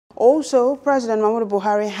Also, President Muhammadu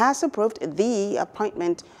Buhari has approved the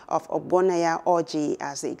appointment of Ogbonnaya Orji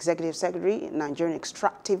as the Executive Secretary in Nigerian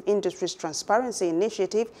Extractive Industries Transparency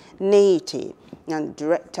Initiative, NEITI, and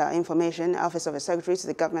Director Information Office of the Secretary to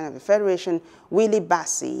the Government of the Federation, Willie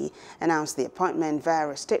Bassi, announced the appointment via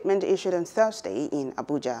a statement issued on Thursday in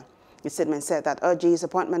Abuja. The statement said that Orji's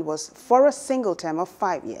appointment was for a single term of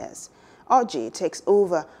 5 years. Orji takes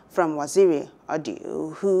over from Waziri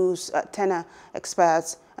Adu, whose tenure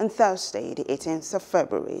expires on Thursday, the 18th of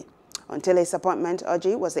February. Until his appointment,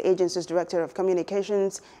 Orji was the agency's Director of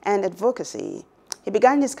Communications and Advocacy. He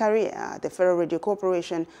began his career at the Federal Radio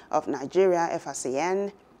Corporation of Nigeria,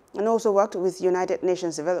 FRCN, and also worked with United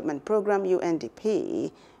Nations Development Program,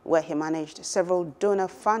 UNDP, where he managed several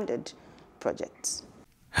donor-funded projects.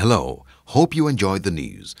 Hello, hope you enjoyed the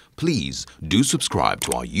news. Please do subscribe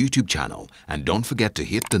to our YouTube channel and don't forget to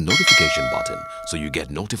hit the notification button so you get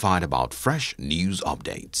notified about fresh news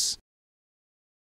updates.